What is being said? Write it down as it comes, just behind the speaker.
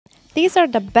These are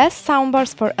the best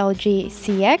soundbars for LG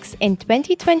CX in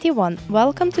 2021.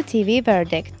 Welcome to TV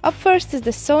Verdict. Up first is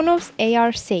the Sonos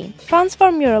ARC.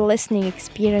 Transform your listening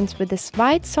experience with this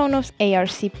wide Sonos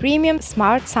ARC Premium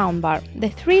smart soundbar.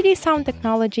 The 3D sound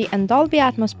technology and Dolby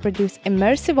Atmos produce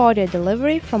immersive audio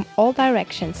delivery from all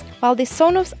directions, while the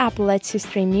Sonos app lets you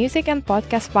stream music and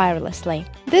podcast wirelessly.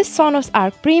 This Sonos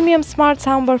Arc Premium smart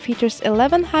soundbar features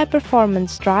 11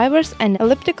 high-performance drivers and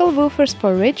elliptical woofers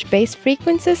for rich bass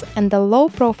frequencies, and the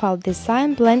low-profile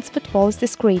design blends with walls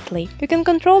discreetly. You can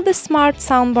control this smart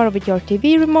soundbar with your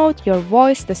TV remote, your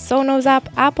voice, the Sonos app,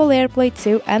 Apple AirPlay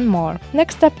 2, and more.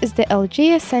 Next up is the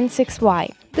LG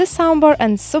SN6Y. This soundbar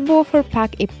and subwoofer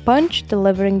pack a punch,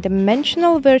 delivering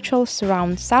dimensional virtual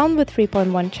surround sound with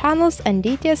 3.1 channels and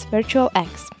DTS Virtual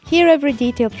X. Hear every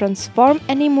detail transform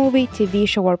any movie, TV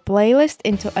show or playlist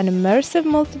into an immersive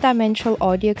multidimensional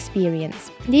audio experience.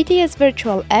 DTS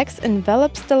Virtual X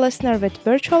envelops the listener with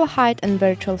virtual height and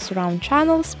virtual surround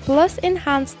channels, plus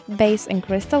enhanced bass and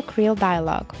crystal clear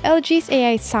dialogue. LG's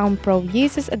AI Sound Pro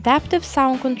uses adaptive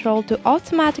sound control to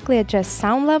automatically adjust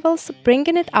sound levels,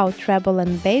 bringing it out treble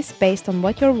and bass based on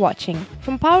what you're watching.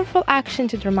 From powerful action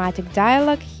to dramatic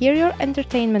dialogue, hear your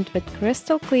entertainment with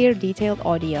crystal clear detailed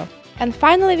audio. And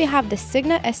finally, we have the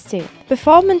Signa S2.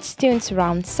 Performance Tune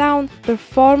surround sound,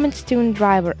 Performance Tune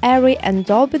driver array, and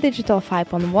Dolby Digital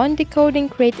 5.1 decoding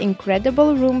create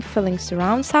incredible room-filling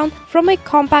surround sound from a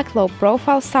compact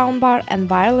low-profile soundbar and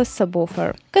wireless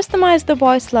subwoofer. Customize the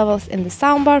voice levels in the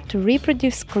soundbar to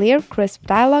reproduce clear, crisp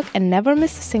dialogue and never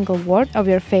miss a single word of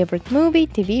your favorite movie,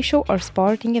 TV show, or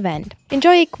sporting event.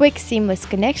 Enjoy a quick, seamless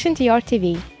connection to your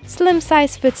TV. Slim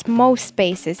size fits most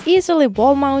spaces, easily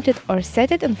wall-mounted or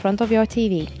set it in front of your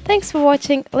TV. Thanks for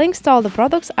watching. Links to all the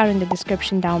products are in the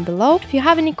description down below. If you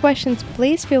have any questions,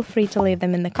 please feel free to leave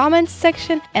them in the comments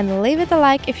section and leave it a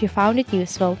like if you found it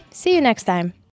useful. See you next time!